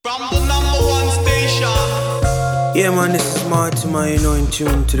Yeah man, this is Marty man, you know, in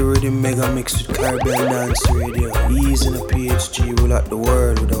tune to the Rhythm Mega Mix with Caribbean Dance Radio. He's in a PhD, we're like the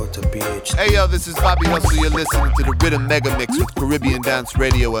world without a PhD. Hey yo, this is Bobby Hustle, you're listening to the Rhythm Mega Mix with Caribbean Dance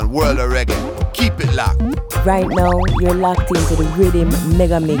Radio and World of Reggae. Keep it locked. Right now, you're locked into the Rhythm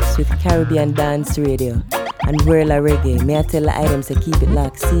Mega Mix with Caribbean Dance Radio and World of Reggae. May I tell the items to keep it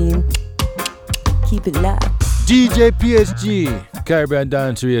locked, see? Keep it locked. DJ PhD, Caribbean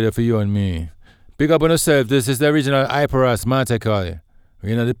Dance Radio for you and me. Big up on yourself, this is the original Hyperas Monte Carlo.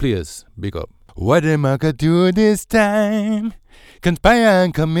 You know the players, big up. What am I gonna do this time? Conspire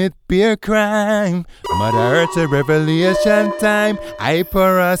and commit beer crime. Mother Earth's a revelation time.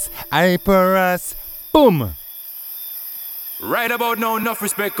 Hyperas, Hyperas, boom! Right about now, enough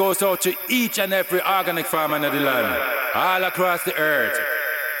respect goes out to each and every organic farmer in the land, all across the earth,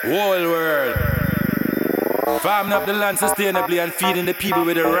 whole world. Farming up the land sustainably and feeding the people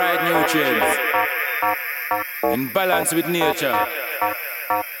with the right nutrients, in balance with nature.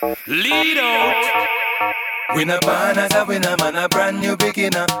 Lead out! Winner born as a winner, man, a brand new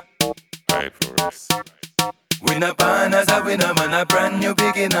beginner. Hyperas. Winner born as a winner, man, a brand new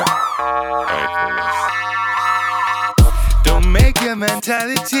beginner. Hyperas. Don't make your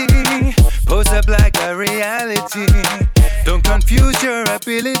mentality post up like a reality. Don't confuse your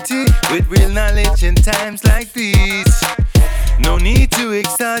ability with real knowledge in times like these. No need to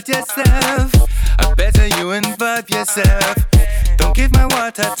exalt yourself, I better you involve yourself. Don't give my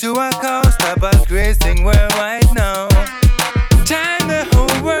water to a cow, stop upgrading worldwide now. Time the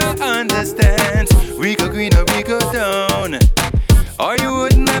whole world understands, we go green or we go down. Or you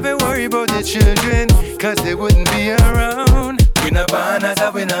wouldn't ever worry about the children, cause they wouldn't be around. Winner born as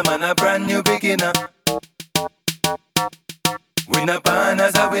a winner, man, a brand new beginner. Winner born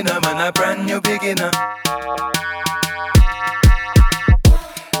as a winner, man, a brand new beginner.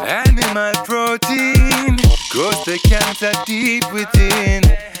 Animal protein grows the cancer deep within.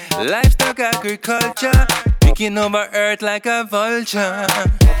 Livestock agriculture picking over earth like a vulture.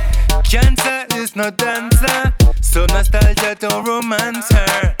 Cancer is no dancer, so nostalgia don't romance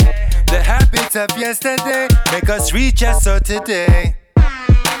her. The habits of yesterday make us reach us so today.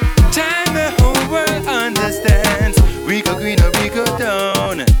 Time the whole world understands, we go green or we go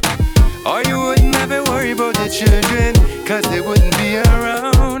down. Or you wouldn't ever worry about the children, cause they wouldn't be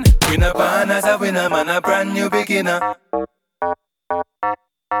around. Winner born as a winner, man, a brand new beginner.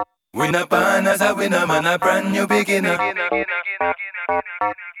 Winner born as a winner, man, a brand new beginner.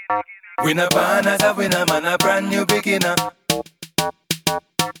 Winner born as a winner, man, a brand new beginner.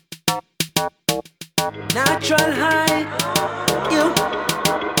 Natural high, you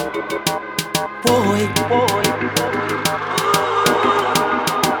boy.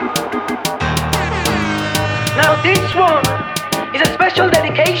 Now this one is a special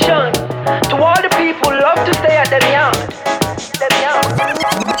dedication to all the people who love to stay at the yard.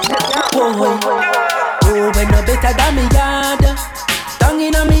 Oh, when no better than me yard. Tongue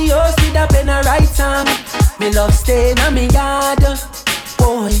in a me house with a pen and write some. Me love staying in me yard.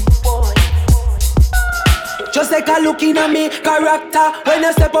 Boy. Just like a look in a me character. When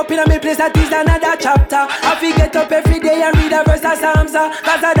you step up in a me place, that is another chapter. I get up every day and read a verse of Psalms.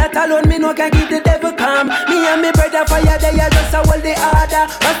 Cause of that alone, me no can keep the devil calm. Me and me brother fire, they are just a hold the order.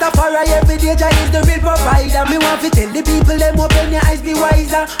 Rastafari every day, Jah is the real provider. Me want to tell the people, them open your eyes, be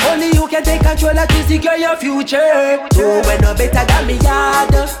wiser. Only you can take control to secure your future. Oh, when no better than me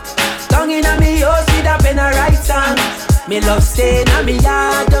yard. Tongue in a me house with a pen and write song. Me love staying in me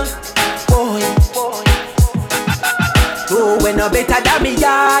yard. Boy. Oh, when no better than me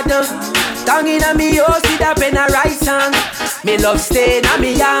yard. Tongue in a me house with a pen and write song. Me love staying in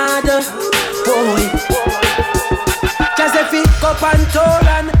me yard. Boy. Just if we cup and tour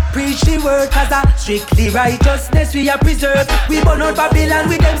and preach the word, cause a strictly righteousness we are preserved. We burn out Babylon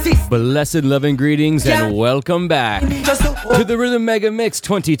with them six. Blessed loving greetings and welcome back to the Rhythm Mega Mix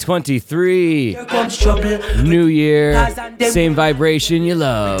 2023. New year, same vibration you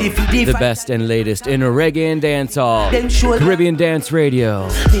love. The best and latest in reggae and dancehall, Caribbean Dance Radio,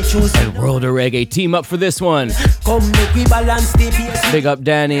 and World of Reggae. Team up for this one. Big up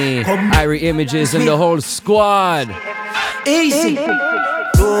Danny, Irie Images, and the whole squad. Easy.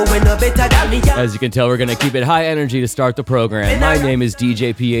 As you can tell, we're going to keep it high energy to start the program. My name is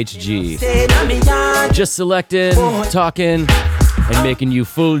DJ PhD. Just selecting, talking, and making you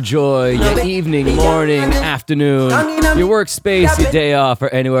full joy your evening, morning, afternoon, your workspace, your day off, or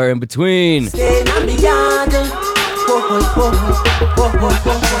anywhere in between. Set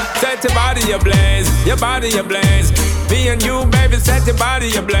your body ablaze, your body ablaze. Me and you, baby, set your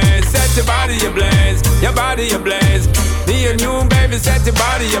body ablaze. Set your body ablaze, your body ablaze. Me and you, baby, set your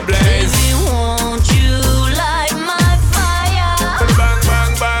body ablaze. Baby, won't you light my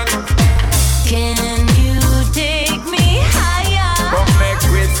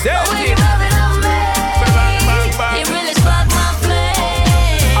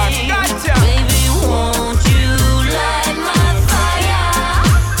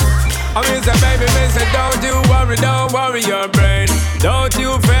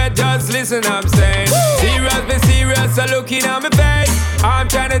listen I'm saying. Serious, be serious, so looking at my face. I'm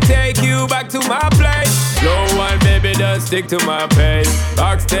trying to take you back to my place. Slow one, baby, just stick to my pace.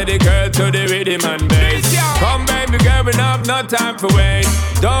 Rock steady, girl, to the rhythm and bass. Come, baby, girl, we have no time for wait.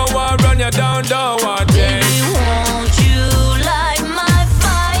 Don't want run you down, don't want change. Baby, won't you light my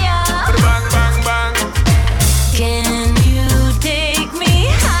fire? Bang, bang, bang. Can you take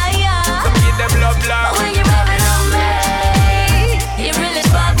me higher? Come get them love, love. When you're rubbing on me, you really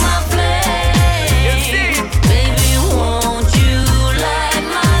spark my flame. You see? Baby, won't you light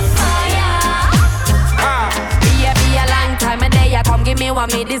my fire? Be a long time a day, come give me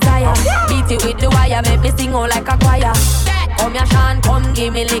what me desire. Beat it with the wire, make me sing all like a choir. Come here, Sean, come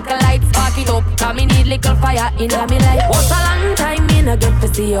give me little light, spark it up. Cause me need little fire in me life. What's a long time me no get to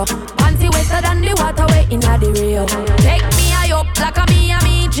see you? Panty wetter than the water way in the rail. Take me high up like a me and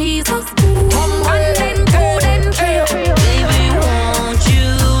me Jesus. Come one then two then three. Baby, won't you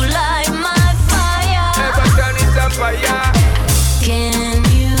light my fire? Never turn it up fire. Can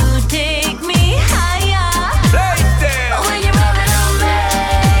you take me higher? Right there. When you're rubbing on me,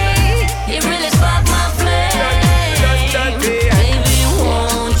 you really spark my flame. Baby,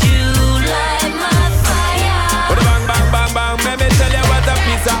 won't you light my fire? Bang, bang, bang, bang. Let me tell you what a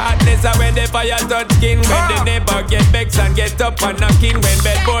piece of hotness. When the fire touch skin, when the neighbor get vexed and get up and knocking, when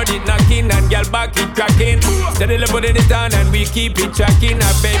bedboard it knocking and girl back it cracking. Steadily putting it on and we keep it tracking. A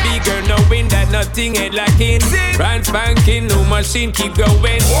baby girl knowing that nothing ain't lacking. Brand spanking, no machine keep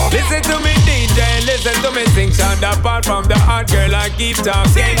going. Listen to me DJ, listen to me sing. Sound apart from the hard girl I keep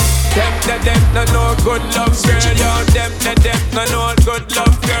talking. Them no good love girl. Yo, them no good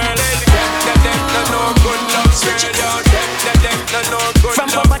love girl. Them no good love girl. Yo, them no good from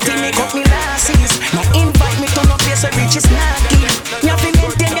love poverty me cut me lasses. Now invite me to no place where riches knocking. Me have to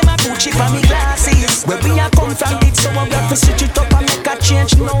maintain them a Gucci for me glasses. Where we a come from it, so I got to switch it up and make a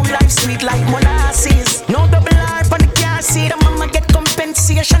change. No life sweet like molasses. No double R on the car seat. The mama get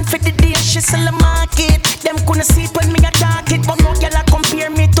compensation for the day she sell the market. Them couldn't see it when me attack it, but no girl a compare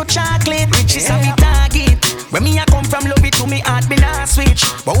me to chocolate. Riches are me target. When me a come from love it to me heart me not switch.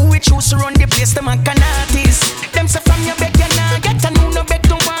 But who we choose to run the place, them a can artist. Them say from your bed you nah get a no bed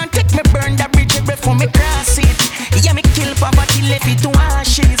to want it. Me burn the bridge before me cross it. Yeah, me kill poverty, left it to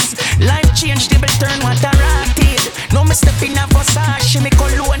ashes. Life change, they will turn what I rotted. No me step in a Versace, me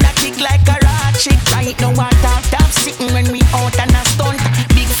cologne a kick like a ratchet. Right now I top sitting when we out and a stunt.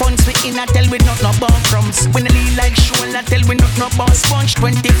 Big funds we in a tell we not no bomb crumbs. When I lean like show and I tell we not no bomb sponge.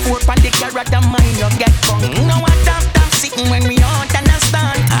 24 pan the carrot and mine you get bung. Now I top sitting when we out and a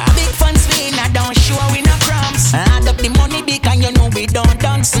stunt. Big funds we in a don't show we no crumbs. Add up the money big and you know we don't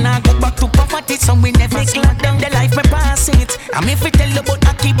dance. Now go back to poverty so we never slack down the life me pass it. And if we tell about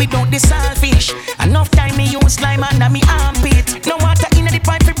a kid without the selfish. Enough time me use slime under me armpit. No water in the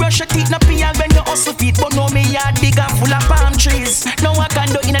pipe we brush your teeth. No pee when you hustle feet. But no me yard big and full of palm trees. No I can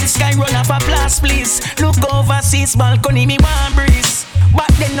do in the sky run off a blast please. Look overseas balcony me one breeze.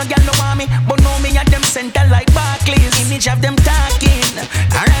 But then no girl no want me. But no me at them center like Barclays. Image of them talking.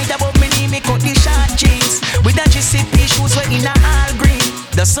 Alright above me knee me cut the short jeans. With a GCP shoes we in a all green.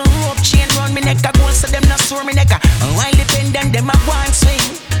 The sun rope chain round me neck a gold so them not sore me neck a. While the pendant them a one swing.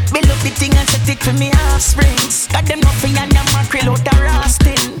 Build up the thing and set it for me offsprings. Got them nothing and them mackerel out a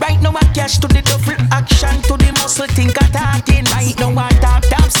rasting. Right now I cash to the double action to the muscle think attacking. Right now I top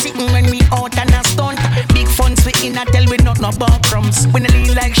sitting when we out and a stunt. Big funds we in a tell we not no ball crumbs. When I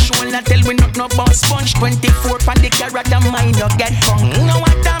lean like show and I tell we not no ball sponge. 24 pan the carrot and mine you get bung. Now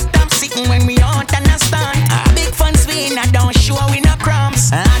I top sitting when we out and a stunt. Big funds we in a don't show we no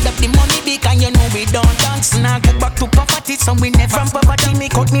crumbs. Add up the money big and you know we don't dance. Now go back to poverty so we never from poverty me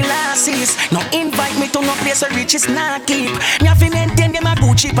cut me lasses. Now invite me to no place where riches not keep. Me have to maintain them a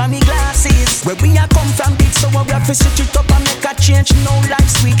Gucci for me glasses. Where we a come from big so we have to switch it up and make a change. No life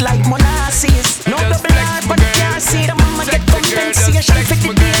sweet like molasses. No double R but can't see the mama get compensation for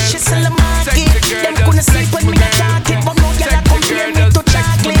the day she sell the market. Them couldn't see when me attack it, but no girl a compare me to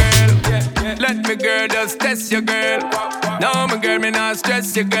chocolate. Let me girl just test your girl. No my girl me not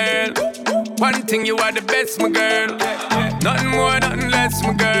stress your girl. One thing you are the best my girl. Nothing more, nothing less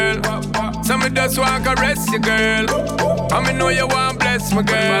my girl. So me just want to caress your girl. And me know you want bless my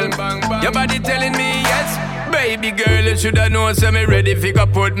girl. Your body telling me yes. Baby girl you shoulda known so me ready fi go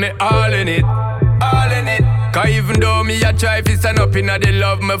put me all in it. All in it. Cause even though me a try fi stand up inna the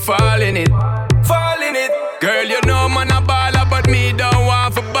love me fall in it. Fall in it. Girl you know man a baller but me don't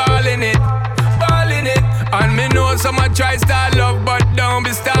want for ball in it. Ball in it. And me know some a try style love but don't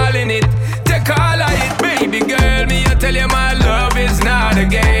be stalling it. Take all of it, baby girl. Me I tell you my love is not a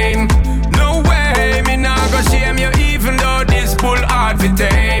game. No way, me not go shame you even though this pull hard for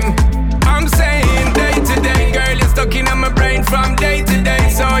tame.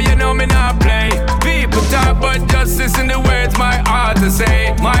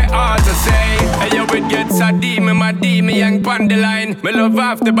 D, me young pon the line. Me love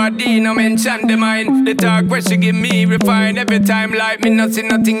off the body, no mention the mind. The talk where she give me refine. Every time like me not see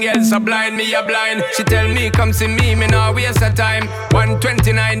nothing else, a blind me a blind. She tell me come see me nah waste of time.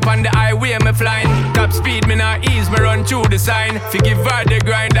 129 pon the highway me flying. Top speed me nah ease, me run through the sign. Forgive her the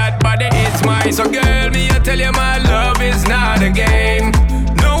grind, that body is mine. So girl, me I tell you my love is not a game.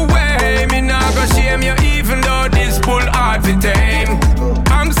 No way, me nah go shame you even though this bull hard to tame.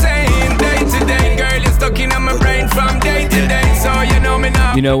 I'm saying day to day, girl, you're stuck in my brain from day to day. So you know me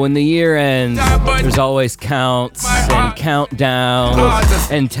now. You know, when the year ends, there's always counts and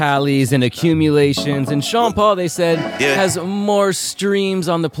countdowns and tallies and accumulations. And Sean Paul, they said, has more streams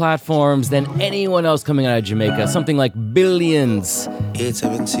on the platforms than anyone else coming out of Jamaica. Something like billions.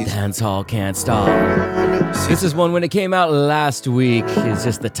 876. Dancehall can't stop. This is one when it came out last week. It's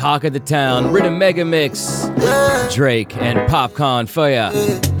just the talk of the town. Rhythm Mega Mix. Drake and Popcorn Fire.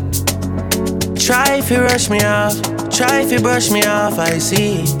 Try if you rush me off, try if you brush me off, I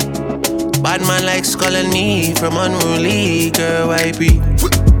see. Bad man likes calling me from unruly, girl, why be?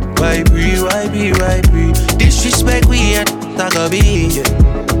 Disrespect we at Tagabi.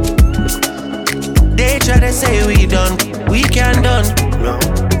 They try to say we done, we can done.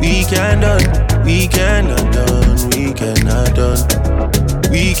 We can done, we cannot done, we cannot done.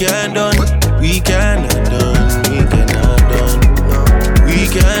 We can done, we cannot done, we cannot done. We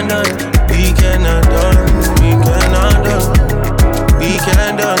can done. We cannot done, we cannot done, we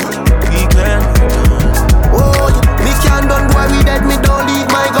can done, we can done. Oh, me can done, boy, we dead, me don't leave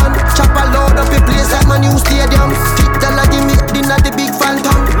my gun. Chop a load up a place like my new stadium. Fit tell her give me dinner the big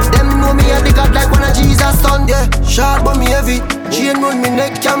phantom. Them know me a the god like one of Jesus' son. Yeah, sharp but me heavy. Chain round me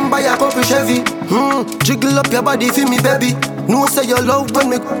neck, can buy a couple Chevy. Jiggle up your body for me, baby. No say you love when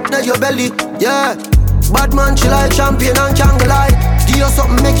me at your belly. Yeah, bad man, she like champion and can't lie. Give you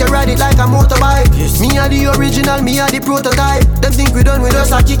something, make you ride it like a motorbike. Me are the original, me are the prototype. Them think we done with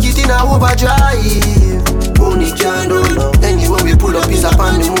us, I kick it in a overdrive. Only can do. Anywhere we pull up is a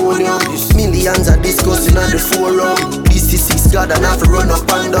pandemonium. Millions are discussing on the forum. This is 6 God and have to run up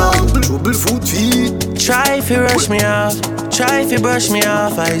and down. Trouble foot feet. Try if you rush me off, try if you brush me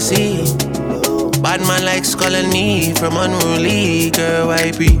off, I see. Bad man likes calling me from unruly, girl,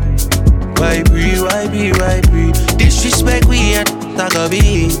 why be? Why be? Disrespect we at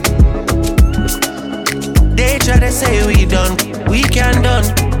Tagabi. They try to say we done, we can done.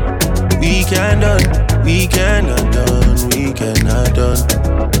 We can done, we cannot done, we cannot done.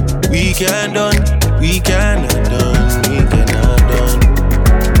 We can done, we cannot done, we cannot done.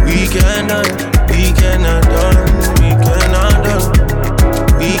 We can done, we cannot done, we cannot done.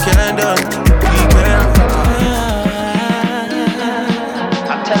 We can done, we cannot done.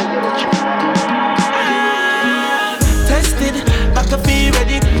 I'm telling you the truth. I feel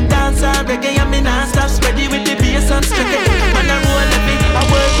ready, dance and reggae and me non-stop spready with the bass and strength. Man I roll heavy, I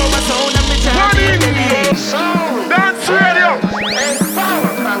work on my sound and me chanting ready. Sound, dance radio, and power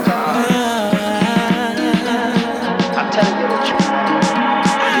from God. I'm telling you the truth.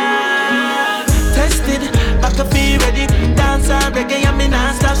 Tested, I feel ready, dance and reggae and me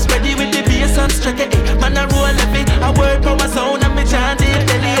non-stop spready with the bass and strength. Man I roll heavy, I work on my sound and me chanting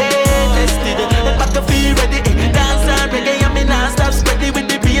ready. Tested, I feel ready, dance and reggae. Non-stop spready with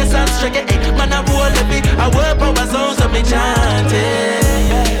the bass and strength. Man, I roll heavy, I work power zones and me chanting.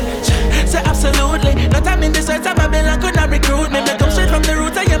 Say absolutely, no time in the streets of Babylon could not recruit me. Me come straight from the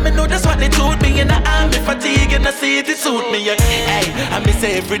roots, I am me know that's what they told me. In the army fatigue and the city suit me. Hey, and me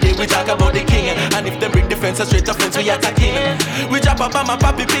say every day we talk about the king. And if them bring defense straight to fence, we attacking. We drop a bomb and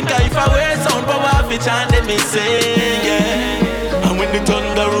poppy pink. If I wear sound power, fi chant let me sing. Yeah. And when the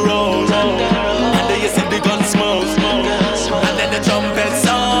thunder rolls, and then you see the gun smoke. And then the trumpet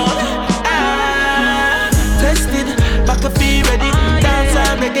sound. Tested, back a feel ready. Dance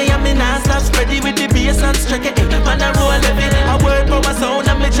and reggae and me non-stop spready with the bass and strength. Man I roll heavy, I work for my sound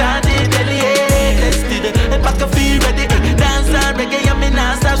and me chanting belly. Tested, back a feel ready. Dance and reggae and me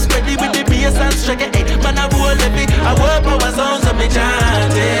non-stop spready with the bass and strength. Man I roll heavy, I work for my sound and me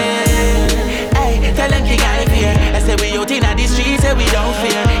chanting. Hey, tell them King I fear. I say we out inna the streets and we don't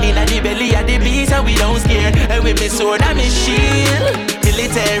fear. Inna the belly of the beast and we don't scare. And with me sword and me shield,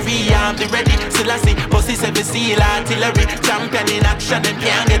 military arm the ready. Still I see pussy 7 seal artillery. Champion in action and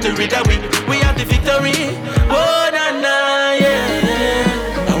can't get rid of we. We have the victory. Oh na na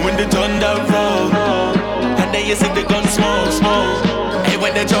yeah. And when the thunder roll, and then you see the gun smoke. Hey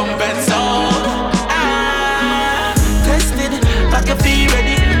when the trumpet sound. Tested, back a feel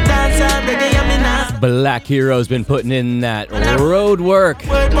ready. Dance and reggae and me now. Black Hero's been putting in that road work.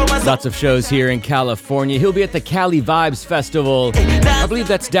 Lots of shows here in California. He'll be at the Cali Vibes Festival. I believe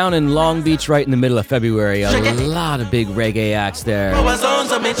that's down in Long Beach right in the middle of February. A lot of big reggae acts there.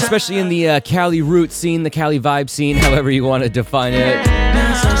 Especially in the Cali root scene, the Cali vibe scene, however you want to define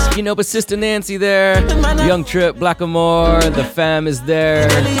it. You know, but Sister Nancy there, Young Trip, Blackamore, The Fam is there,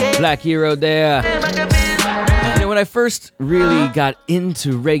 Black Hero there. You know, when I first really got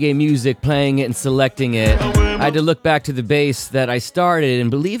into reggae music, playing it and selecting it, I had to look back to the bass that I started, and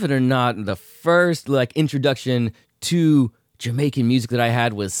believe it or not, the first introduction to Jamaican music that I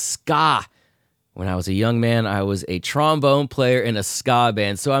had was ska. When I was a young man, I was a trombone player in a ska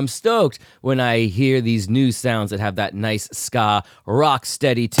band, so I'm stoked when I hear these new sounds that have that nice ska, rock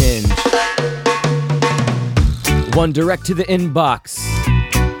steady tinge. One direct to the inbox,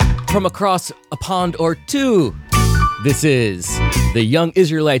 from across a pond or two. This is the Young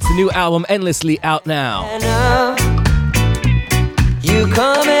Israelites, the new album, Endlessly, out now. You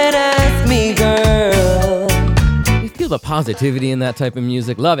come and ask me, girl. You feel the positivity in that type of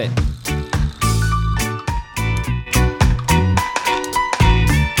music, love it.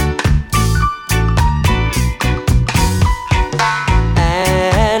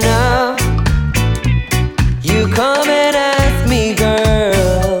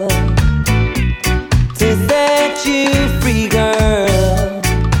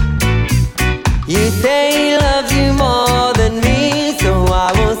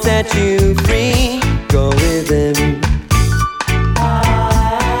 You free, go with him.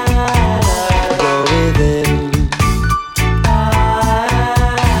 Go with him.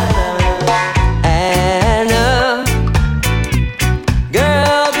 Anna,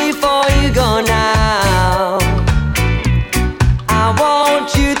 girl, before you go now, I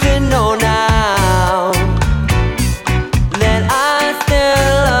want you to know now that I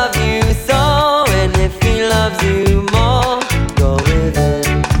still love you so, and if he loves you more, go with him.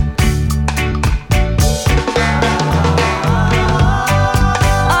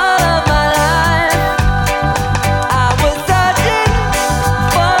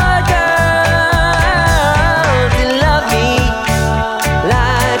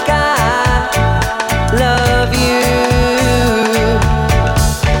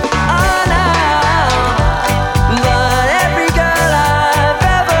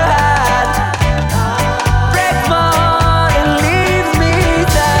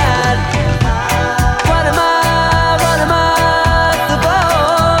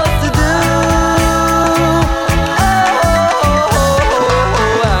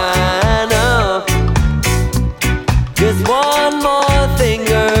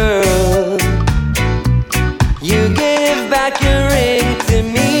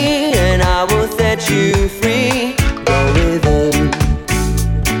 You free, go with him.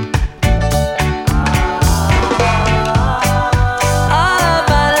 All of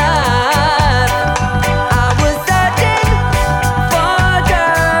my life, I was searching for a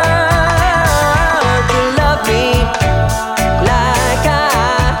girl to love me like I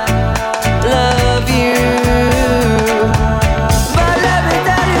love you. But let me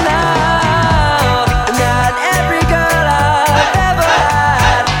tell you now, not every girl I've ever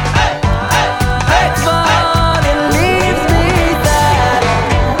had more than leaves me sad.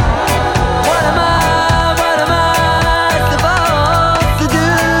 What am I supposed to do?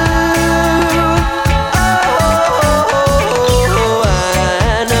 Oh,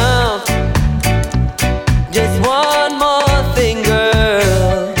 I know. Just one more thing,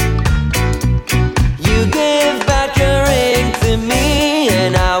 girl. You give back your ring to me,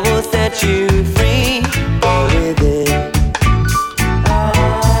 and I will set you free. Go with it.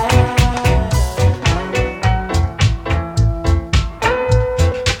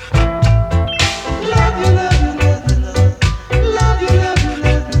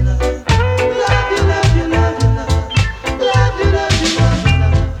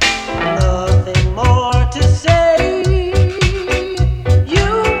 Nothing more to say. You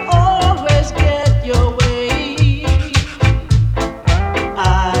always get your way.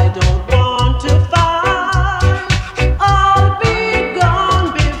 I don't want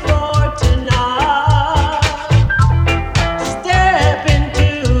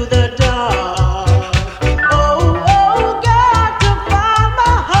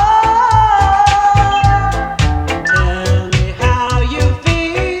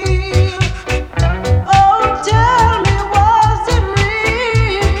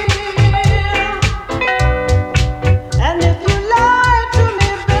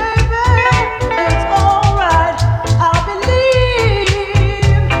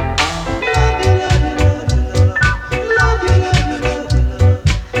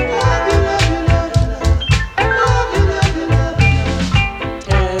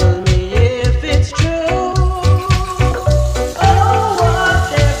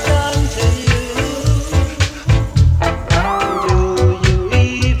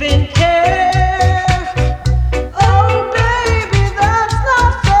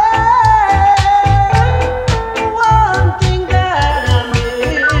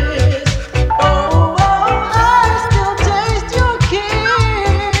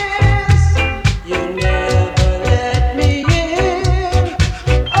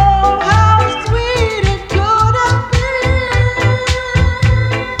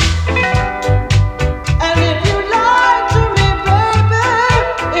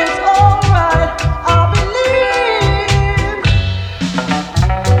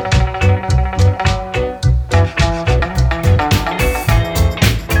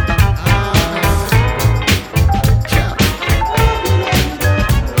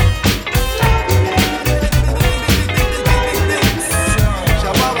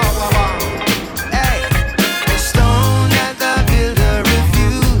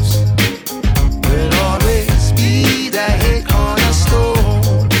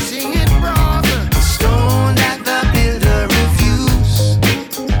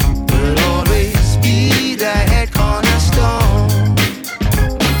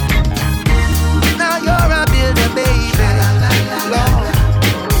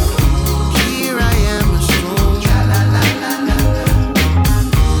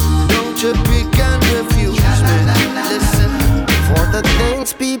Don't you pick and refuse me. Listen, for the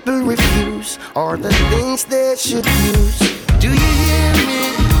things people refuse are the things they should use. Do you hear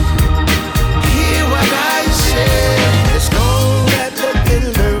me? Hear what I say. The stone that the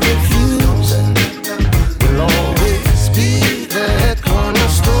builder refused will always be the head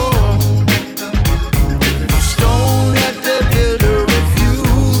cornerstone. The stone that the builder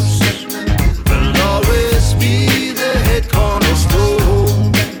refused will always be the head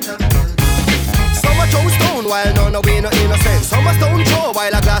cornerstone. Some a throw stone while none of we no innocent. Some a stone throw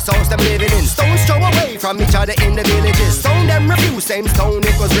while a glass house them living in. Stones throw away from each other in the villages. Stone them refuse, same stone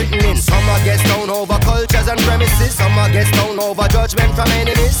it was written in. Some a get stone over cultures and premises. Some a get stone over judgment from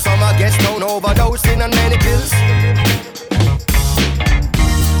enemies. Some a get stone over dosing and many pills.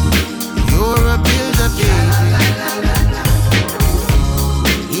 You're a builder, baby.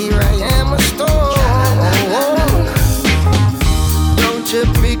 Here I am a stone. Don't you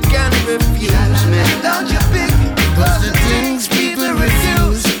pick and refuse me. Don't you pick, 'cause the things people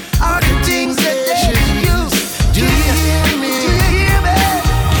refuse are the things that they should use. Do you hear me? Do you hear me?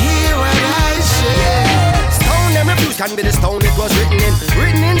 Hear what I say. Stone them refuse can be the stone it was written in.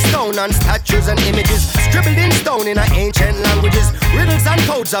 Written in stone on statues and images. Scribbled in stone in our ancient languages. Riddles and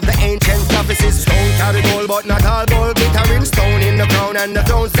codes of the ancient prophecies. Stone carry gold but not all gold glittering. Stone in the crown and the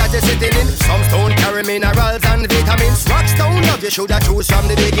thrones that you're sitting in. Some stone carry minerals and vitamins. Rock stone love you should have choose from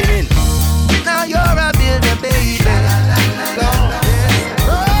the beginning. Now you're a builder, baby.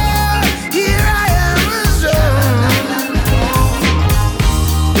 Here I am a son.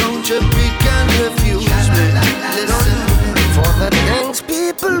 Don't you pick and refuse me. Listen, for the things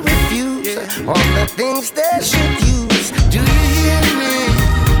people refuse, all the things they should use. Do you hear me?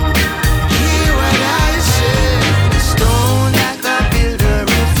 Hear what I say. The stone that the builder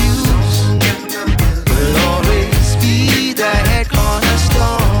refused will always be the head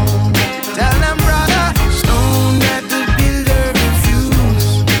cornerstone. Tell them, brother, stone that the builder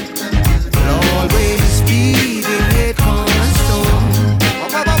refused will always be the head cornerstone.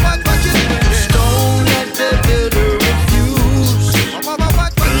 Stone that the builder refused will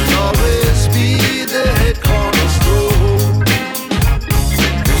always be the head cornerstone.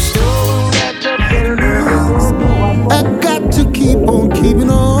 Stone that the builder refused. I got to keep on keeping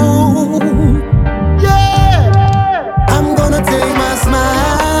on. Yeah, I'm gonna take my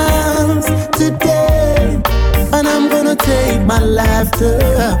smiles today, and I'm gonna take my laughter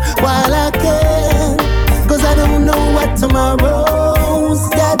while I can, 'cause I don't know what tomorrow's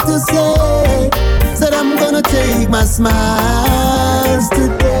got to say. Said I'm gonna take my smiles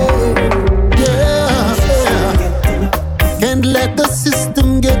today. Yeah, yeah. Can't let the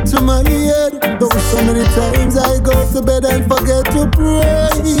system get to my head. Though so many times I go to bed and forget to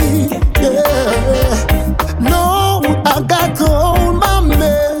pray. Yeah. No, I got to hold my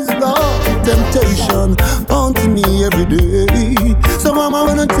mess, Lord. Temptation haunts me every day. So I'm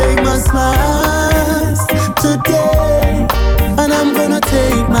gonna take my smiles today, and I'm gonna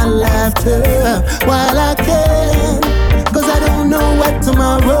take my laughter while I can, 'cause I don't know what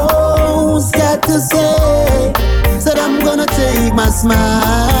tomorrow's got to say. Said I'm gonna take my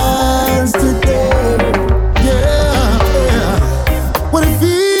smiles today. Yeah, yeah. When it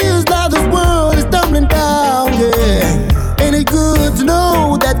feels like this world is tumbling down, yeah, ain't it good to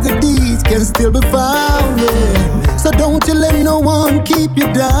know that good deeds can still be found, yeah. So don't you let no one keep you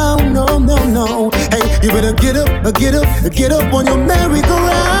down, no, no, no. Hey, you better get up, get up on your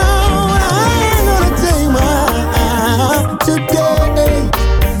merry-go-round. I ain't gonna take mine today,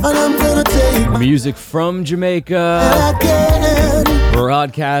 and I'm gonna take my music from Jamaica,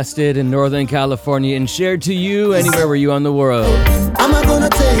 broadcasted in Northern California and shared to you anywhere where you on the world.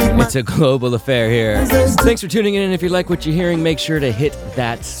 It's a global affair here. Thanks for tuning in, and if you like what you're hearing, make sure to hit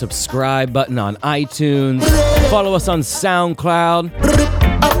that subscribe button on iTunes. Follow us on SoundCloud.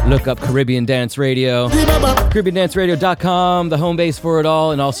 Look up Caribbean Dance Radio. CaribbeanDanceRadio.com, the home base for it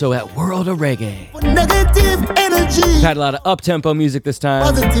all, and also at World of Reggae. We've had a lot of up-tempo music this time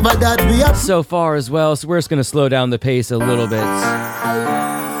so far as well, so we're just going to slow down the pace a little bit.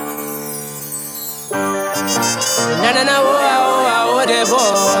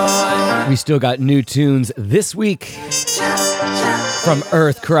 We still got new tunes this week from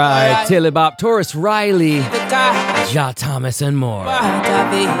Earth Cry, Tilly Bop, Taurus Riley, Ja Thomas, and more.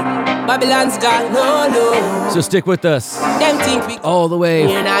 Babylon's got no. So stick with us all the way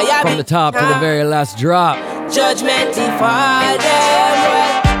from the top to the very last drop. Judgment fall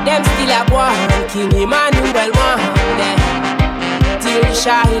them still a one. King Emmanuel one till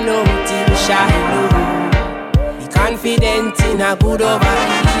Shiloh, till Shiloh. Be confident in a good over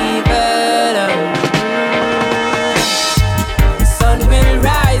evil. The sun will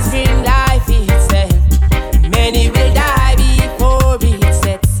rise, bring light.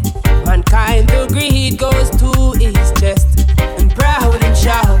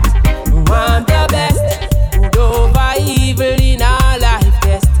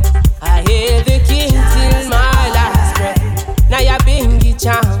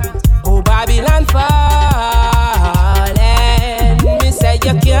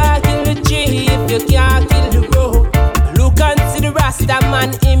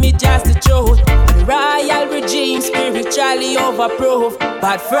 man image as the truth. The royal regime spiritually overproof.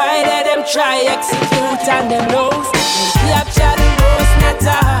 But Friday them try execute and them lose. Them capture the most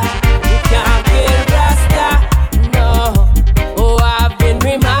matter. You can't kill Rasta, no. Oh, I've been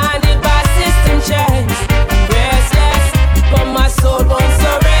reminded by system change. I'm restless, but my soul won't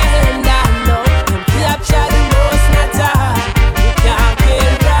surrender, no. Them capture the most matter. You can't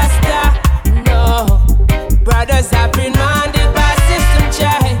kill Rasta, no. Brothers have been reminded by system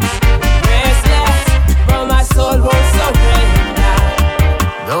change. Restless, but my soul won't surrender.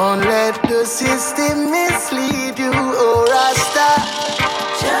 Don't let the system mislead you, oh Rasta.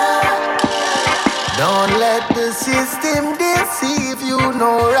 Don't let the system deceive you,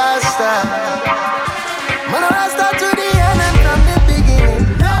 no Rasta. Man, a Rasta to the end and from the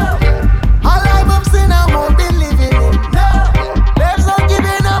beginning. No. All life of sin I won't be living in. No. There's no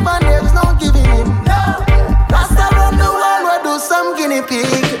giving up and there's no giving in. No. Rasta run the world, we do some guinea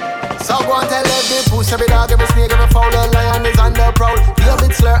pig. So go and tell every puss, every dog, every snake, every fowl, a lion is under prowl.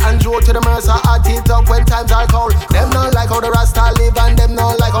 David Slur and Joe to the Mercer, hot it up when times are cold. Them not like how the Rasta live and them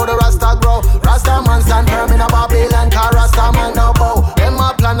not like how the Rasta grow. Rasta man stand firm in a Babylon, car Rasta man no bow. Them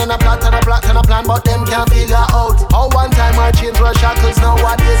a plan and a plot and a plot and a plan, but them can't figure out how one time our chains were shackles,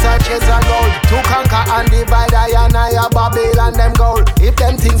 nowadays our chains are gold. To conquer and divide I and I a Babylon them gold. If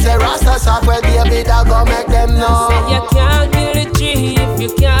them things say Rasta sock, well David a go make them know. Say you can't kill the tree if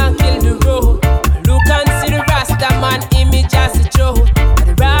you can't kill the road. Look and see the Rasta man image as the truth.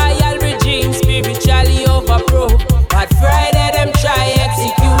 The royal regime spiritually overproof. But Friday them try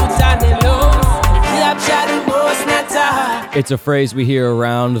execute and them lose. Capture the most matter. It's a phrase we hear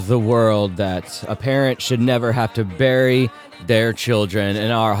around the world that a parent should never have to bury their children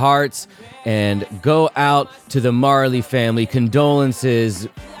in our hearts. And go out to the Marley family. Condolences.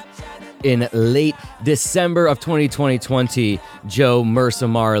 In late December of 2020, Joe Mercer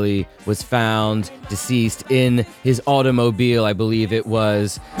Marley was found deceased in his automobile, I believe it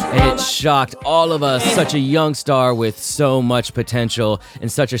was. And it shocked all of us, such a young star with so much potential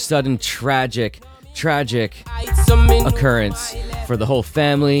and such a sudden tragic occurrence for the whole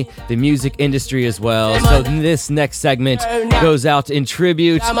family, the music industry as well. So this next segment goes out in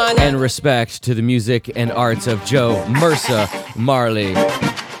tribute and respect to the music and arts of Joe Mercer Marley.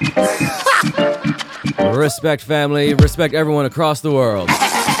 Respect family, respect everyone across the world.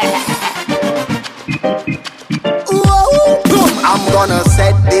 I'm gonna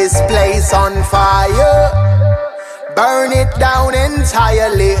set this place on fire, burn it down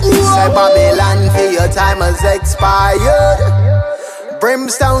entirely. Say Babylon, for your time has expired.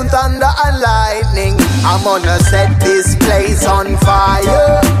 Brimstone, thunder and lightning. I'm gonna set this place on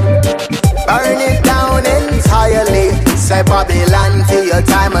fire, burn it down entirely. Say Babylon, till your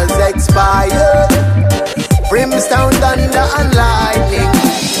time has expired. Brimstone, thunder and lightning.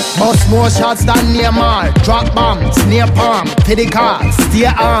 Bust more shots than Neymar. Drop bombs, near palm, to the car, stay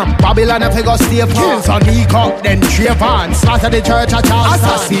arm. Babylon if you go stay palm. Kills on Leacock, then Trayvon. Slaughter the church at Charleston.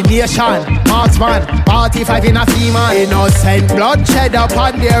 Assassination, marksman, 45 in a female. Innocent bloodshed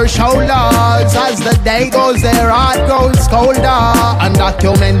upon their shoulders. As the day goes, their heart grows colder.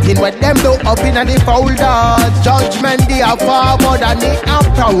 Undocumenting what them do up in the folders. Judgment they are forward and they are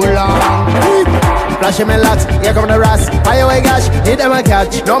prowler. Flashing my locks, here come the rats. Fire away gash, hit them a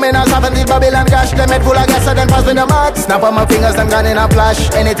catch. No man has happened till Babylon cash. Them head full of gas and then pass me the mark. Snap on my fingers, I'm gone in a flash.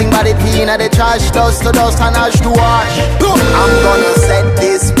 Anything but it clean at the trash. Dust to dust and ash to wash. I'm gonna set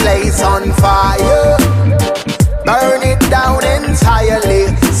this place on fire, burn it down entirely.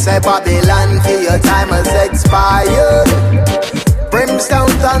 Say Babylon, till your time has expired.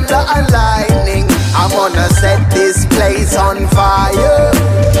 Brimstone, thunder and lightning. I'm gonna set this place on fire,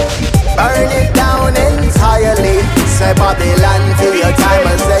 burn it down entirely. Say Babylon, till your time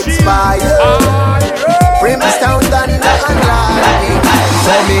has expired. Brimstone, thunder and lightning.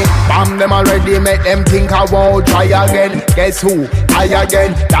 So me bomb them already, make them think I won't try again. Guess who? I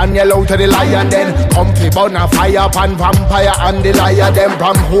again. Daniel out to the lion then. Comfy burn a fire pan vampire and the liar them.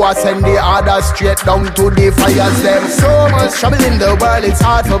 From who I send the others straight down to the fires them. So much trouble in the world, it's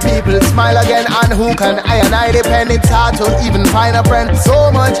hard for people to smile again. And who can I depend? It's hard to even find a friend.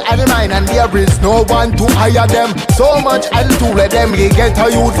 So much I mind and there is no one to hire them. So much I'll do let them get a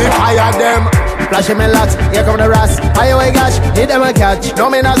youth to fire them. Flashing my locks, here come the rats. Fire away gash, hit them a catch. No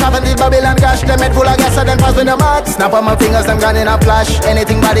man has happened till Babylon cash. Them head full of gas and then pass me the mark. Snap on my fingers, I'm gone in a flash.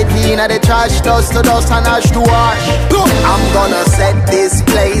 Anything but it clean at the trash. Dust to dust and ash to wash. I'm gonna set this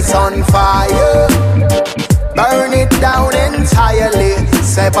place on fire, burn it down entirely.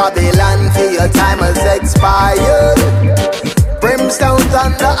 Say Babylon, till your time has expired. Brimstone,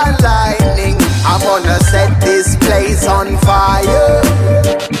 thunder and lightning. I'm gonna set this place place on fire.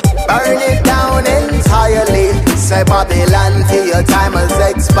 Burn it down entirely. Say Babylon till your time has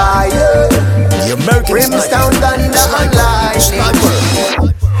expired. The American Brimstone, thunder and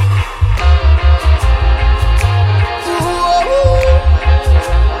lightning.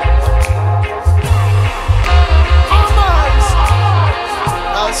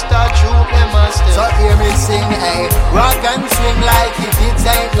 So hear me sing, hey. Rock and swing like if it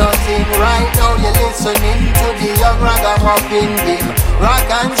ain't nothing. Right now you're listening to the young ragamuffin beam.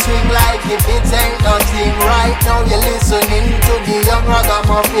 Rock and swing like if it ain't nothing. Right now you're listening to the young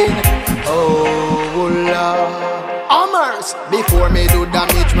ragamuffin. Oh Lord. Amers. Before me do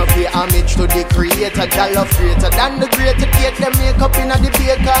damage, me pay homage to the creator. Jah love greater than the greater. Take them makeup in a the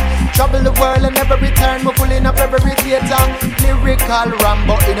baker. Trouble the world and never return. Me pulling up every theater. Lyrical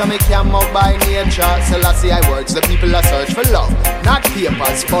Rambo in a me camo by nature. Selassie I words, the people are search for love, not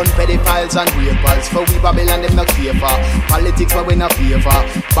papers. Fun pedophiles and rapers. For we Babylon them not favor. Politics but we not favor.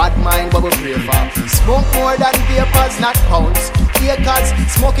 Bad mind but we pray for. Smoke more than papers, not pounds. Acres,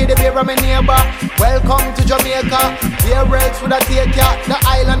 smoky the beer of my neighbor. Welcome to Jamaica. Beer else would I take ya. The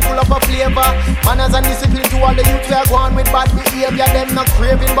island full of a flavor. Manners and discipline to all the youth we are going with bad behavior. Them not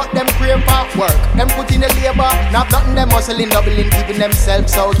craving but them crave for work. Them put in the labor. Not nothing them hustling, doubling, keeping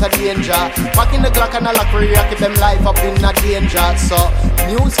themselves out of danger. Back in the Glock and a lock career, keep them life up in a danger. So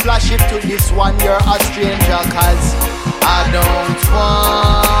news flash if to this one you're a stranger. Cause I don't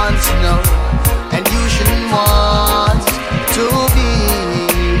want to know, and you shouldn't want to be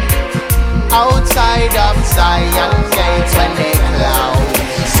outside of Zion gates when they close.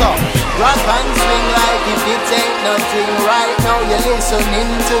 So rock and swing like if it ain't nothing. Right now you're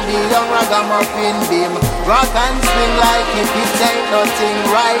listening to the young ragamuffin beam. Rock and swing like if it ain't nothing.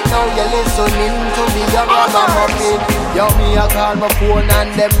 Right now you're listening to the young ragamuffin. Yo, me a call my phone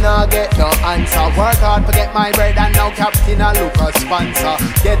and them nah get no answer. Work hard to get my bread and now Captain a look a sponsor.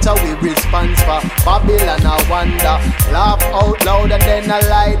 Get a we response for Babylon a wonder. Laugh out loud and then I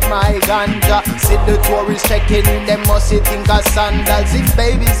light my ganja. See the tourists checking in, them must think of sandals. If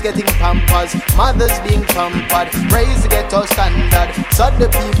babies getting pampers, mothers being pampered, praise the ghetto standard. So the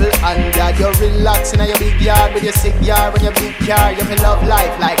people under, you're relaxing in your big yard with your sick yard and your big car. You feel love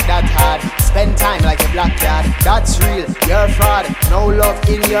life like that hard. Spend time like a black cat. That's real, you're fraud. No love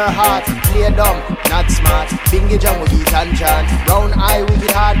in your heart. Play dumb, not smart. Bingy jam with beat and chant. Brown eye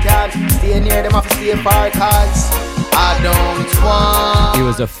wicked hard can't. Stay near them, have to stay far cause I don't want. He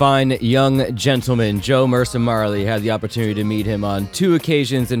was a fine young gentleman. Joe Mercer Marley. Had the opportunity to meet him on 2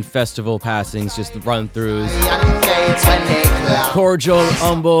 occasions in festival passings, just run-throughs. Cordial,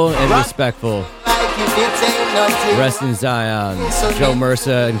 humble, and respectful. Rest in Zion, Joe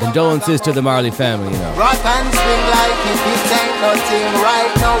Mercer, and condolences to the Marley family, you know. Rock and swing like if it ain't nothing.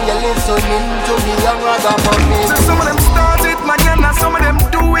 Right now you're listening to the young ragamuffin. So some of them start it, man, and some of them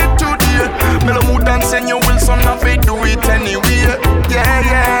do it today. Melo mood and send you will, some of it do it anyway. Yeah,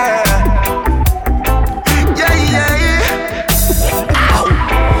 yeah. Yeah, yeah.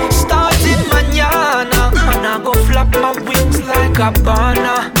 Ow. Start it mañana, and I go flap my wings like a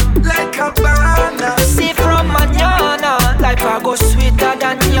banana. Like a banana. See from mañana, life I go sweeter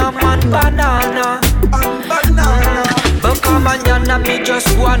than yam and banana. Because mañana me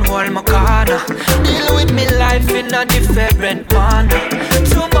just go and hold my corner. Deal with me life in a different manner.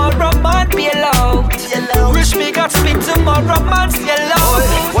 Tomorrow man be allowed. Wish me got spit tomorrow man still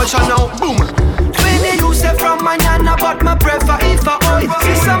out. Watch out now, boom. When you say from mañana, but my prefer if I oil.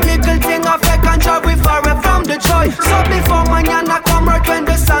 See some little thing of I can joy with far from the joy. So before mañana come out when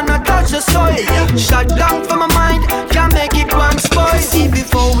the sun a touch the soil. Shut down for my mind, can't make it one spoil. See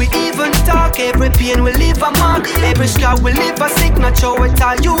before we even talk, every pain will leave a mark. Every scar will leave a signature. We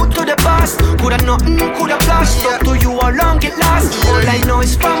tell you to the past. Coulda nothing, coulda flash. Talk to you how long it lasts. All I know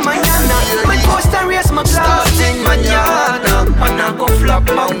is from mañana. My post and raise my glass. Starting mañana, and I go flap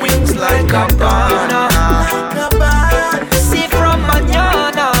my wings like a banana. See from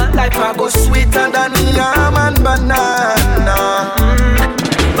mañana, life I go sweeter than yam and banana.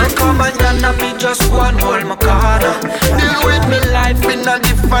 Because mañana me just go and hold my corner. Deal with me life in a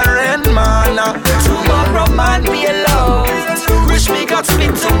different manner. Tomorrow man be alone. Wish me got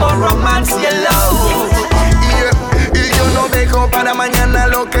spit tomorrow man still low. Yo no dejo para mañana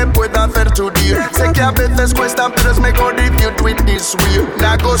lo que pueda hacer today. Sé que a veces cuesta, pero es mejor if you do it this way.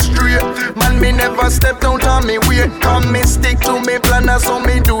 Now go straight, man, me never step out on me way. Come me stick to me plan, so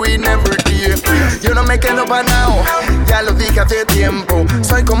me doing every day. Yo no me quedo parado, ya lo dije hace tiempo.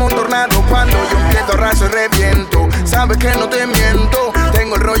 Soy como un tornado cuando yo empiezo raso y reviento. Sabes que no te miento,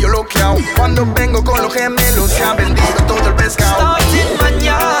 tengo el rollo loqueado. Cuando vengo con los gemelos se ha vendido todo el pescado. Starting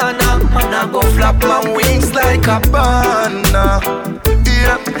mañana, And I go flap my wings like a banana.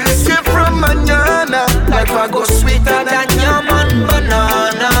 Yeah, skip from manana. Life I go sweeter than yam and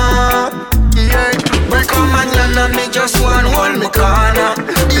banana. Yeah, wake up manana, me just want hold me corner.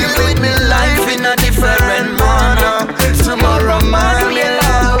 Deal with me life in a different manner. Tomorrow man me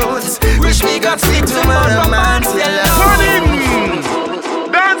out. Wish me got sweet tomorrow man still out.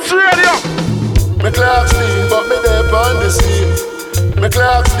 Dance radio. Me clocks lean, but me there on the scene. Me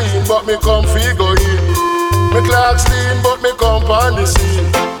clocks lean, but me comfy go in. Me clocks lean, but me come on the scene.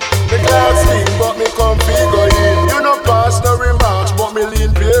 Me clocks lean, but me comfy go in. You no pass no remarks, but me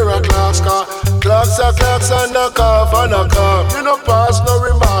lean pair of clocks. Clocks are clocks and a calf and a calf. You no pass no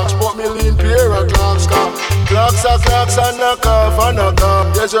remarks, but me lean pair of clocks. Clocks are clocks and a calf and a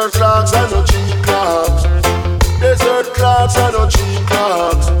calf. Desert clocks and no cheap clocks. Desert clocks and no cheap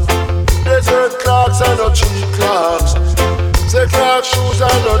clocks. Desert clocks and no cheap clocks. Say clock shoes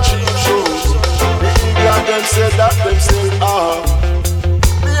and no cheap shoes. The England them said that them sell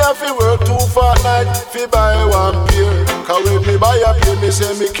Me have to work 2 fortnight fi buy 1 pair. Cause when me buy a pair, me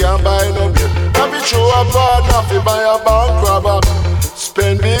say me can't buy no beer. Have to show a partner fi buy a bank robber.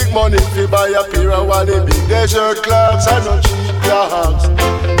 Spend big money fi buy a pair of what they big. Desert clocks and no cheap clocks.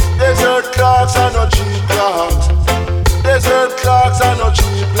 Desert clocks and no cheap clocks. Desert clocks and no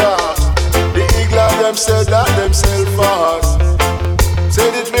cheap clocks. The England them said that them sell fast.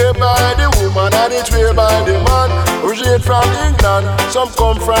 Said it way by the woman and it way by the man. Originate from England, some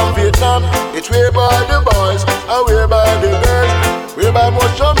come from Vietnam. It way by the boys and way by the girls. Way by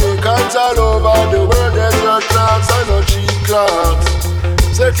most Jamaicans all over the world. There's no clocks and no cheap clocks.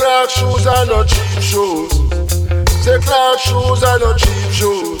 Say clock shoes and no cheap shoes. Say clock shoes and no cheap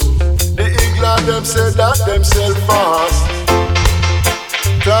shoes. The England them said that them sell fast.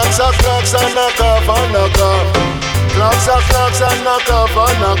 Clocks are clocks and knock off and knock off. Clocks are clocks and knock off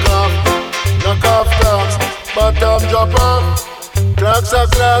and knock off. Knock off clocks, bottom drop off. Clocks are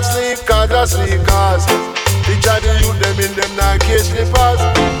clocks, sneakers are sneakers. Feature the youth them in them Nike slippers.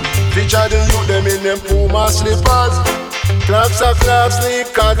 Feature the youth them in them Puma slippers. Clocks are clocks,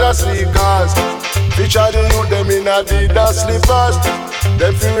 sneakers are sneakers. Feature the youth them in Adidas slippers.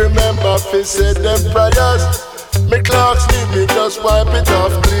 Them fi remember fi say them prayers. Me clocks leave me just wipe it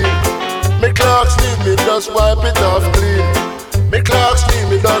off clean. Me clocks leave me just wipe it off clean. Me clocks leave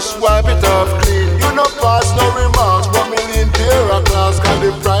me just wipe it off clean. You no pass no remarks, but me lean pair of clocks. Cause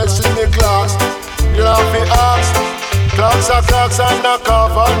the price in the clocks, you have to ask. Clocks are clocks and knock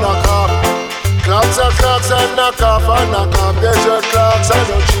off and knock off. Clocks are clocks and knock off and knock off. Desert clocks and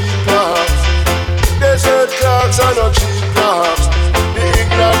no cheap clocks. Desert clocks and no cheap clocks. The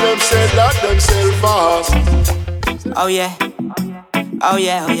England them said that them sell fast. Oh yeah, oh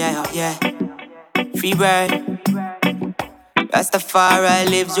yeah, oh yeah, oh yeah. Free bird. Rastafari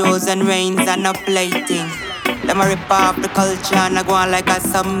lives, rules and reigns and no plating. Them a rip off the culture and I go on like a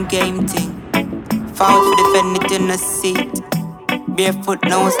some game thing. Foul for defend it in the seat. Barefoot,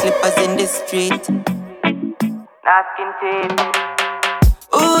 no slippers in the street. Asking teeth.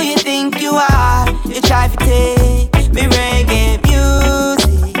 Who you think you are? You try to take me reggae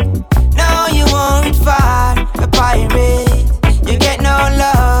music. No, you won't reach far. A pirate, you get no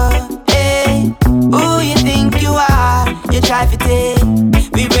love. Hey, who you think you are? You try to take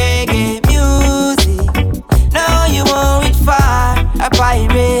me reggae music. No, you won't reach far. A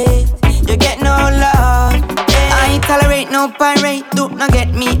pirate, you get no love. Hey. I ain't tolerate no pirate. Do not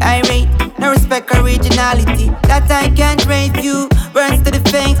get me irate. No respect originality that I can't rate you. Burns to the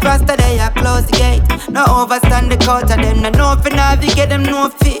face, faster they are close the gate. No overstand the culture, them no know fi navigate, them no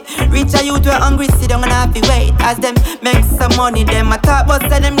fit. Reach a youth where hungry, sit down and happy wait. As them make some money, them a talk but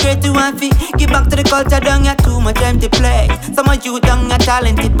say them great to one fit. Give back to the culture, don't ya too much empty place. Some of you don't ya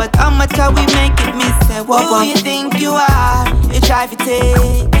talented, but how much are we make it? Me say, who you think you are? You try to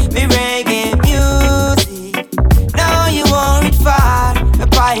take me reggae music. No, you won't reach far. A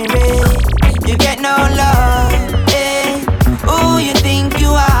pirate, you get no love. Hey, who you think you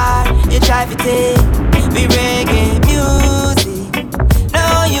are? You try to take me reggae music.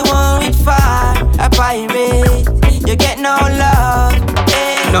 No, you won't reach far. A pirate, you get no love.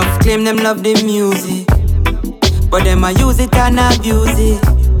 Hey. Enough claim them love the music, but them a use it and abuse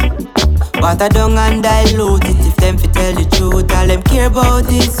it. Water down and dilute it. If them fi tell the truth, all them care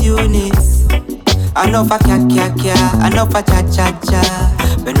about is units. Enough a cat, enough a cha.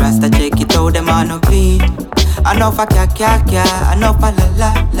 When Rasta check it out, them a no clean. Enough a cat, enough a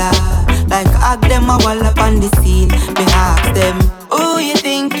la. Like hug them a wall up on the scene. Me ask them, who you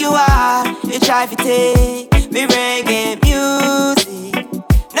think you are? You try to take me reggae music.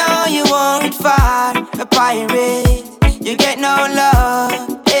 No, you won't reach far. A pirate, you get no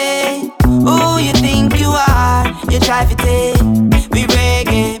love. Hey,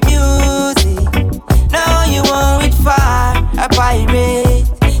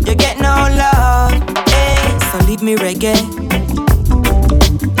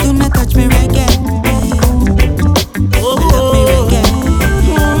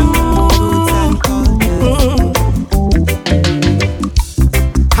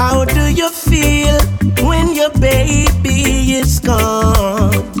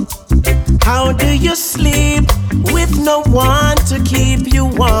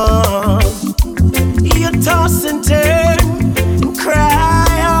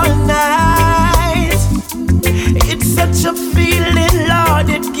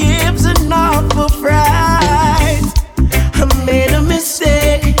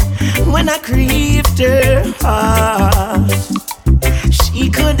 when I grieved her heart. She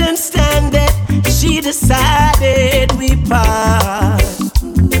couldn't stand it, she decided we part.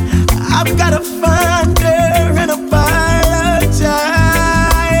 I've gotta find her and apologize.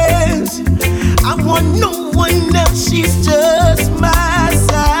 I want no one else, she's just my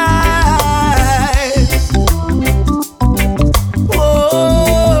size.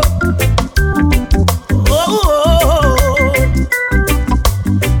 Oh, oh, oh.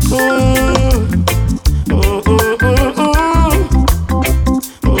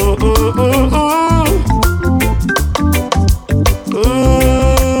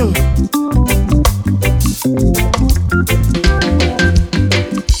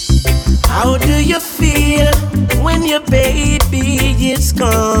 How do you feel when your baby is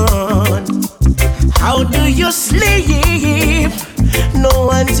gone? How do you sleep? No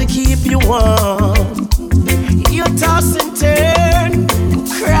one to keep you warm. You toss and turn,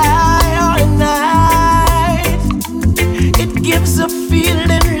 cry all night. It gives a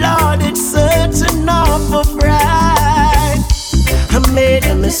feeling, Lord, it's such an awful bride. I made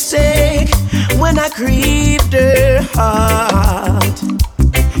a mistake when I grieved her heart.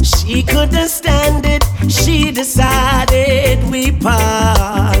 She couldn't stand it, she decided we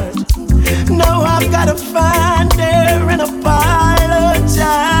part. Now I've gotta find her and apologize.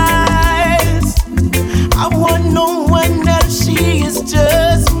 I want no one else, she is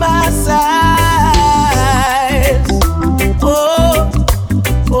just my size. Oh,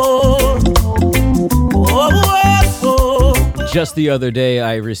 oh, oh, oh, oh. Just the other day,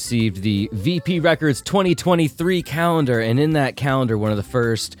 I received the VP Records 2023 calendar, and in that calendar, one of the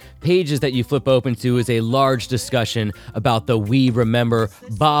first pages that you flip open to is a large discussion about the We Remember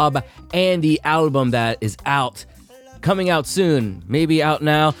Bob Andy album that is out. Coming out soon, maybe out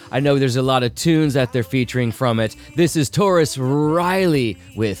now. I know there's a lot of tunes that they're featuring from it. This is Taurus Riley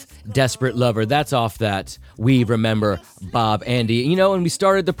with Desperate Lover. That's off that We Remember Bob Andy. You know, when we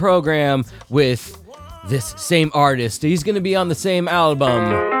started the program with this same artist, he's going to be on the same album,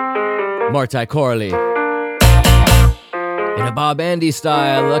 Marty Corley. In a Bob Andy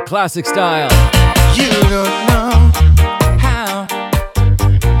style, a classic style. You don't know how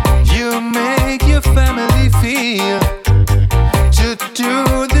you make your family feel to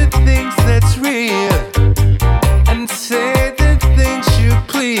do the things that's real and say the things you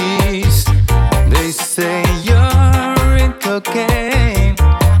please. They say you're in cocaine,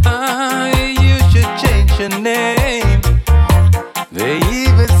 you should change your name. They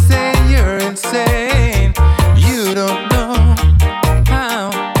even say you're insane. You don't know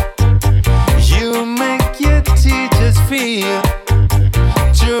how you make your teachers feel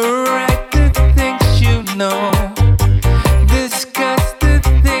to write the things you know, discuss the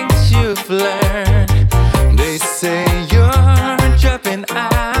things you've learned. They say you're dropping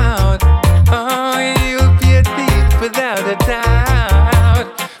out, you'll be a thief without a doubt.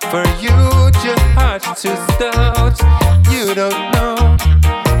 For you, your heart's too stout. You don't know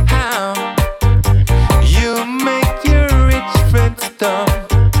how you make your rich friends dumb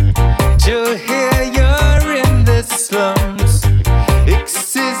to hear you're in the slums,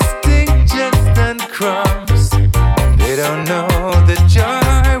 existing just on crumbs. They don't know the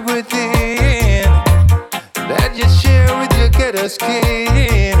joy within that you share with your ghetto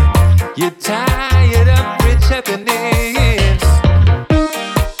skin. You're tired of rich happenings.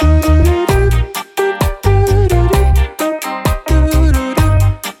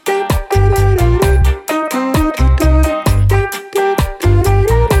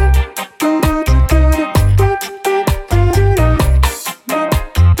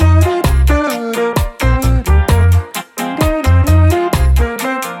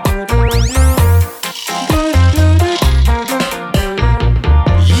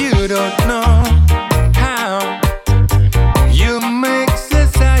 You don't know how you make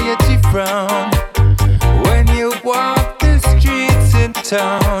society frown when you walk the streets in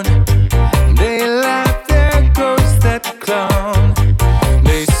town. They laugh, there goes that clown.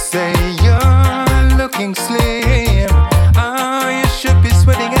 They say you're looking slim, you should be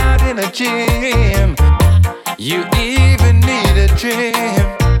sweating out in a gym. You even need a dream.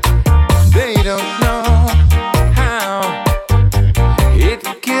 They don't know how it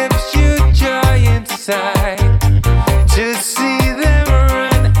gives you joy inside to see them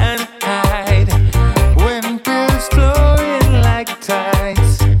run and hide when bills flow in like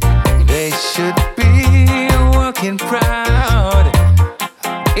tides. They should be walking proud,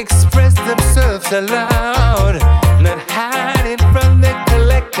 express themselves aloud, not hiding from the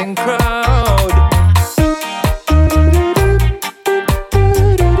collecting crowd.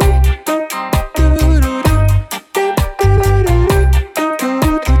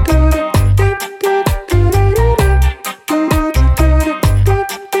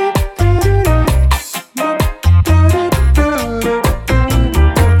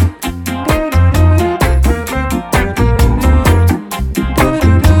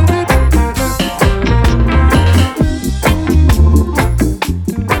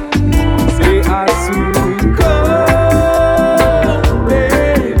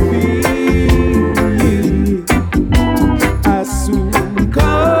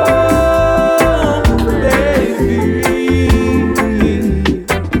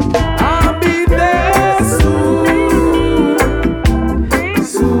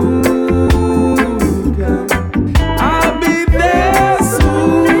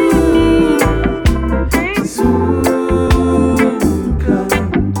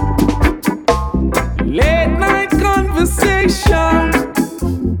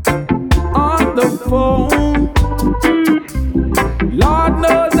 Lord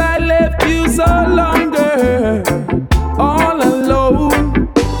knows I left you so long, girl, all alone.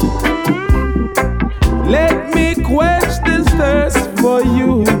 Let me quench this thirst for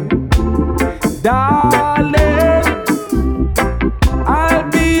you, darling. I'll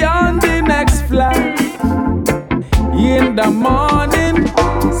be on the next flight in the morning.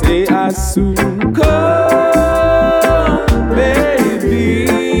 Say I soon come, baby.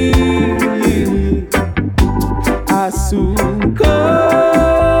 I soon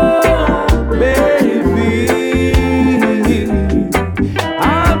come, baby.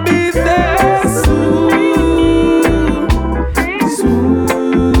 I'll be there soon,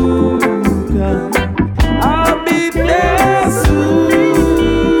 soon come. I'll be there soon,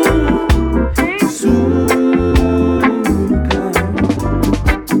 soon come.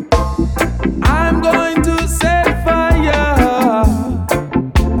 I'm going to set fire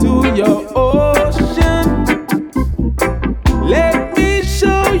to your ocean. Let me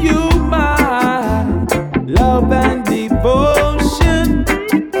show you my love and devotion.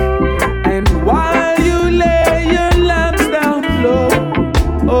 And while you lay your lamps down low,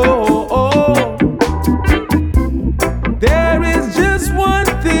 there is just one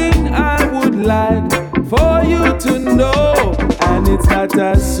thing I would like for you to know, and it's that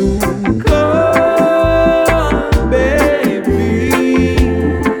I soon come, baby.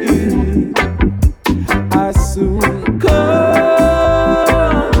 I soon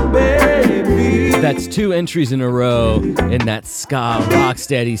come, baby. That's 2 entries in a row in that ska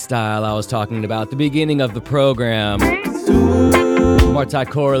rocksteady style I was talking about at the beginning of the program. Martai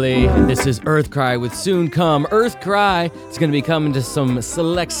Corley, and this is Earthcry with Soon Come. Earthcry is going to be coming to some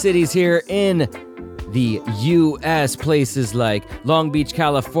select cities here in the U.S., places like Long Beach,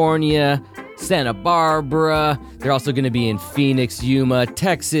 California, Santa Barbara. They're also going to be in Phoenix, Yuma,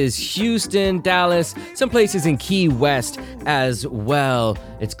 Texas, Houston, Dallas, some places in Key West as well.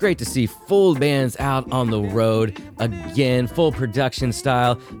 It's great to see full bands out on the road again, full production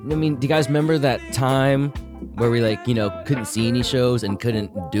style. I mean, do you guys remember that time where we couldn't see any shows and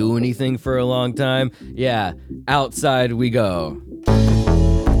couldn't do anything for a long time? Yeah, outside we go.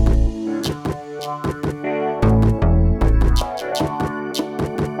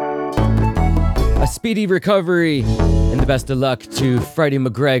 A speedy recovery and the best of luck to Freddie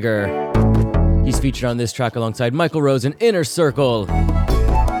McGregor. He's featured on this track alongside Michael Rose and Inner Circle.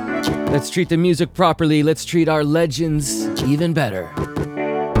 Let's treat the music properly. Let's treat our legends even better.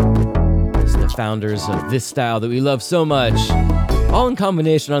 It's the founders of this style that we love so much. All in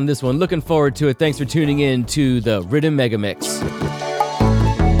combination on this one. Looking forward to it. Thanks for tuning in to the Rhythm Mega Mix.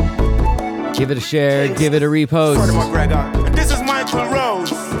 Give it a share, give it a repost. Freddie McGregor. And this is Michael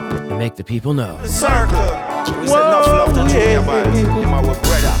Rose. And make the people know. The circle. We said enough love to Junior Boys. My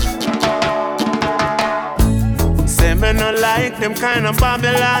brother. Say me no like them kind of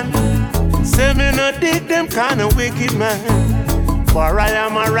Babylon. Say me no dig them kind of wicked man. For I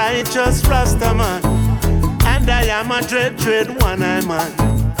am a righteous Rasta man, and I am a dread one-eye man.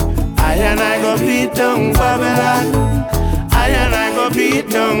 I and I go beat down Babylon. I and I go beat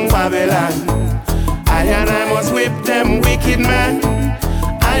down Babylon. I and I must whip them wicked men.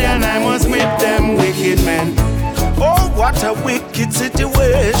 I and I must whip them wicked men. Oh, what a wicked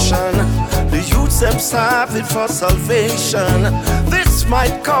situation. The youths them starving for salvation. This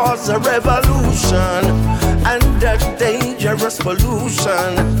might cause a revolution and a dangerous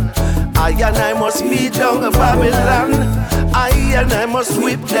pollution. I and I must beat down Babylon. I and I must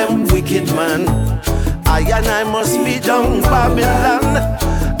whip them wicked man. I and I must beat down Babylon.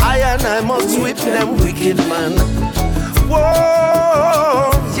 I and I must whip them wicked man.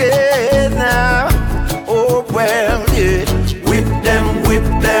 Whoa, yeah, now. Oh, well, yeah. Whip them.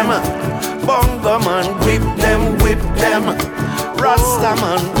 Bongo man, whip them. Rasta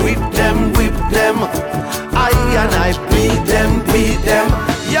man, whip them. I and I beat them.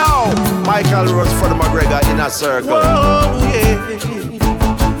 Yo, Michael Rose for the McGregor Inner Circle. Whoa, yeah.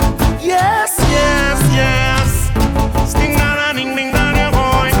 Yes. Sting down, ding ding down your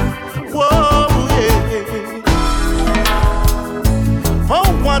boy. Whoa, yeah.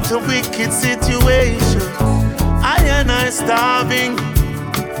 Oh, what a wicked situation. I and I starving.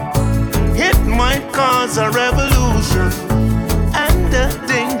 It might cause a revolution and a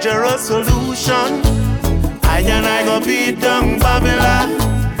dangerous solution. I and I go beat down Babylon.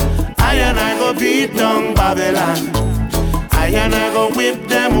 I and I go beat down Babylon. I and I go whip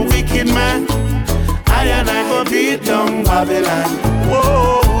them wicked man. I and I go beat down Babylon.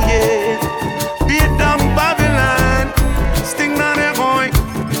 Whoa, yeah. Beat down Babylon. Sting down their boy.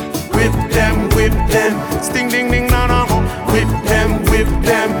 Whip them. Sting ding ding no. Whip them.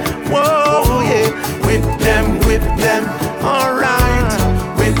 Whoa, yeah. Whip them. Alright.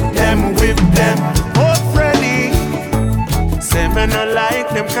 Me no like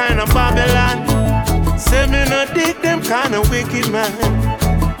them kind of Babylon. Say me no dig them kind of wicked man.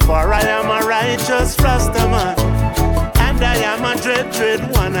 For I am a righteous Rasta man, and I am a dread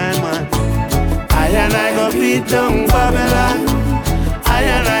one-eye man. I and I go beat down Babylon. I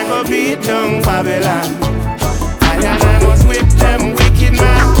and I go beat down Babylon. I and I must whip them wicked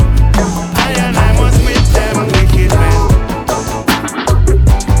man. I and I must whip them wicked man.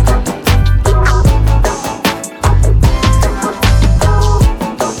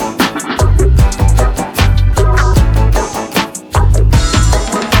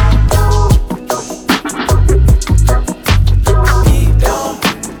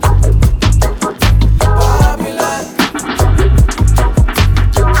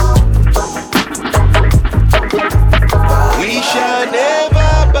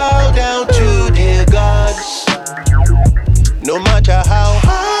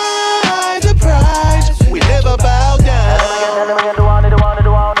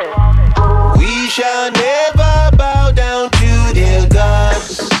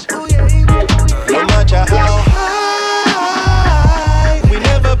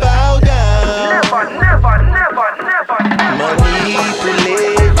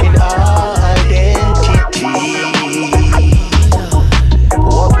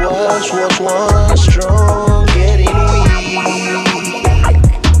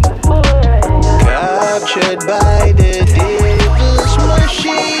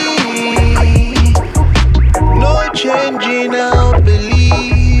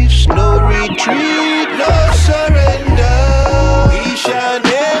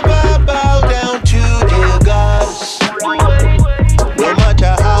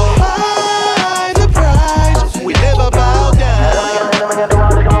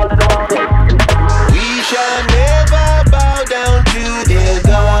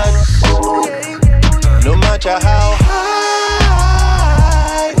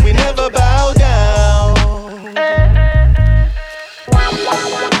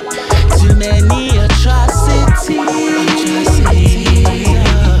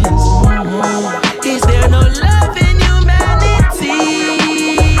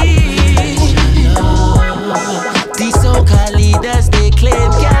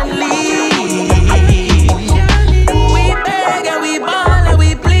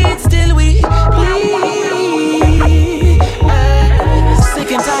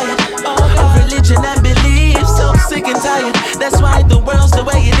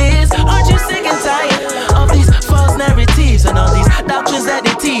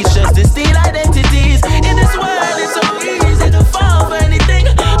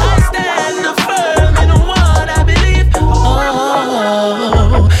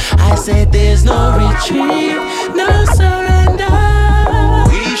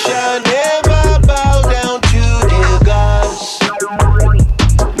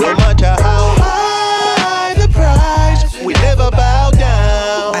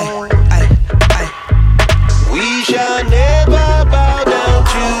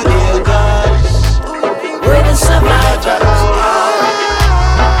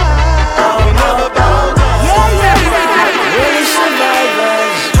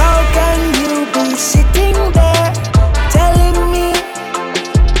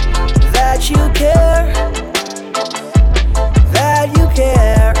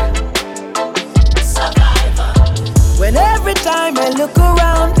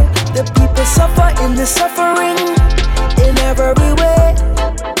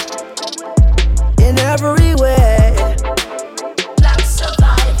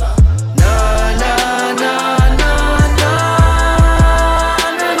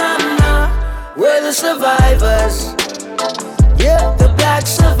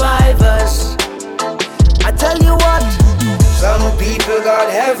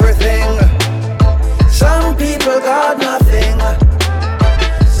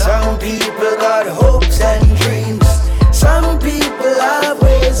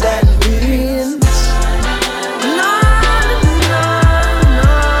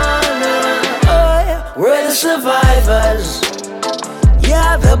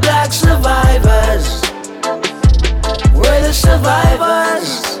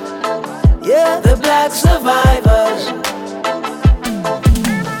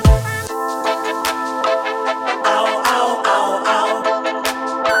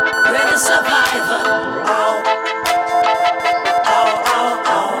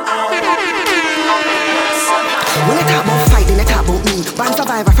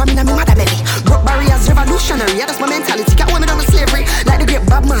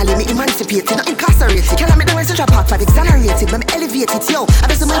 emancipated, not incarcerated. Can I make the way to drop out for exonerated? When I'm elevated, yo, I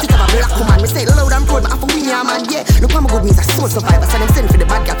just want to have a black Come on, me say it loud and proud, but I for win ya man, yeah. Look how my good means a soul survivor, so them send for the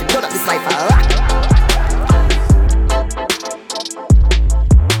bad guy to blood up this life.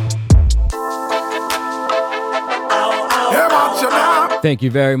 Thank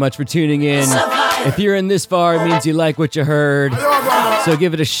you very much for tuning in. If you're in this far, it means you like what you heard. So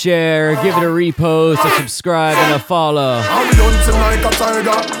give it a share, give it a repost, a subscribe, and a follow.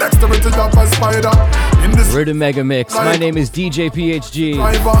 Rhythm Mega Mix. My name is DJ PHG.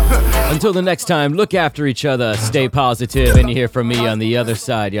 Until the next time, look after each other, stay positive, and you hear from me on the other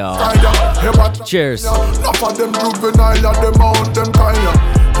side, y'all. Cheers.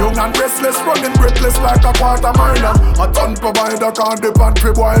 Young and restless, running breathless like a quarter mile. A ton provider can't depend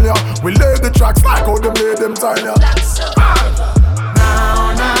for while ya. We lay the tracks like how them lay them time ya.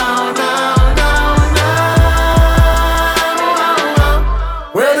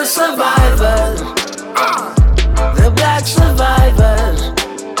 We're the survivors, the black survivors.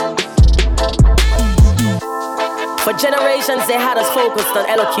 For generations they had us focused on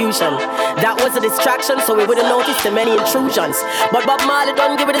elocution. That was a distraction, so we wouldn't notice the many intrusions. But Bob Marley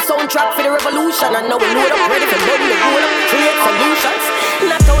done give it a soundtrack for the revolution. And now we load up, ready for run the rule up, create solutions.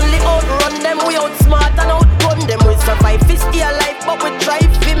 Not only outrun them, we outsmart and outgun them. We survive, fist here life, but we try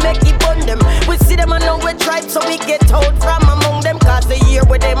to make it bun them. We see them and now we tribe, so we get out from among them. Cause the year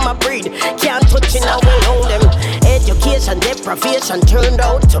with them a breed, can't touch it now, we hold them. Education, deprivation turned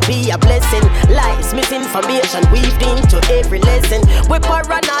out to be a blessing. Lies, misinformation weaved into every lesson. We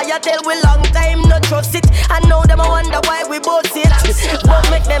paranoia till we long time not trust it. I know them, I wonder why we both it. But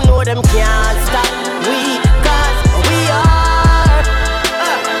make them know them can't stop we, cause we are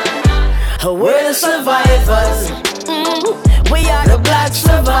We're the survivors. We are the black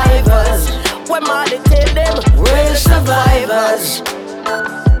survivors. When Marley tell them we're the survivors,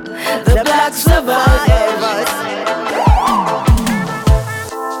 the black survivors.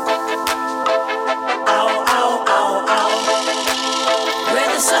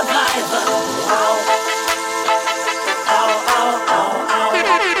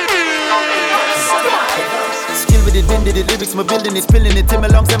 Did it, lyrics, my building it, spilling it. Tim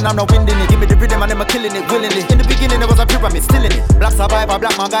along them, now I'm not winding it. Give me the rhythm and I'm killing it willingly. In the beginning, there was a pyramid, still in it. Black survivor,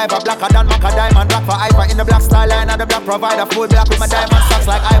 black MacGyver, blacker than Mac a diamond, black for Iver. In the black style line and the black provider, full black with my diamond stocks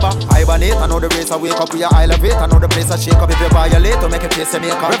like Iver. Hibernate, I know the race, I wake up, we are elevate. I know the place I shake up if you violate to make a case to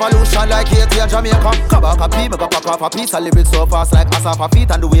make a revolution like Haiti and Jamaica. Come back a pee, me go pack off a piece. I live it so fast like Asafa feet.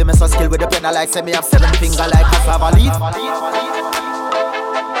 And the way me so skill with the pen, I like say me have 7 finger like cassava leaf.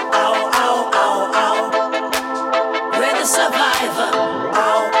 We're the survivor.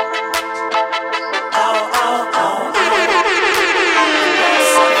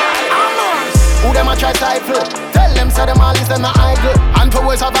 Who them a try stifle? Tell them say them all is them a idle. And for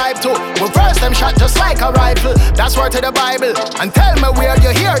words survive too. Reverse them shot just like a rifle. That's word to the Bible. And tell me where you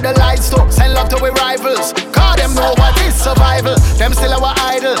hear the lies to. Send love to we rivals. Cause them know what is survival. Them still our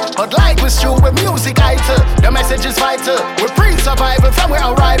idol. But like we stew with music idol. The message is vital. We pre-survival from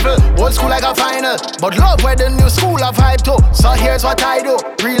our arrival. Old school like a final. But love where the new school of vibe to. So here's what I do.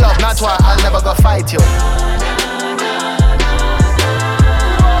 Real love, not why I'll never go fight you.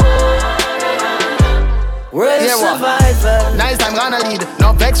 We're the survivors. Nice time gonna lead.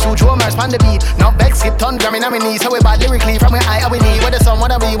 No vex, true drummers on the beat. No vex, skip ton, drumming on my knees. So we bad lyrically from where I we need. Where the sun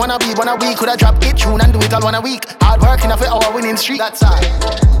wanna be. Coulda drop it tune and do it all 1 week. Hard work enough for our winning streak. That's all.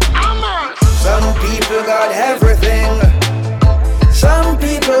 Some people got everything. Some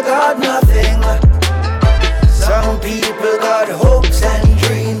people got nothing. Some people got hopes and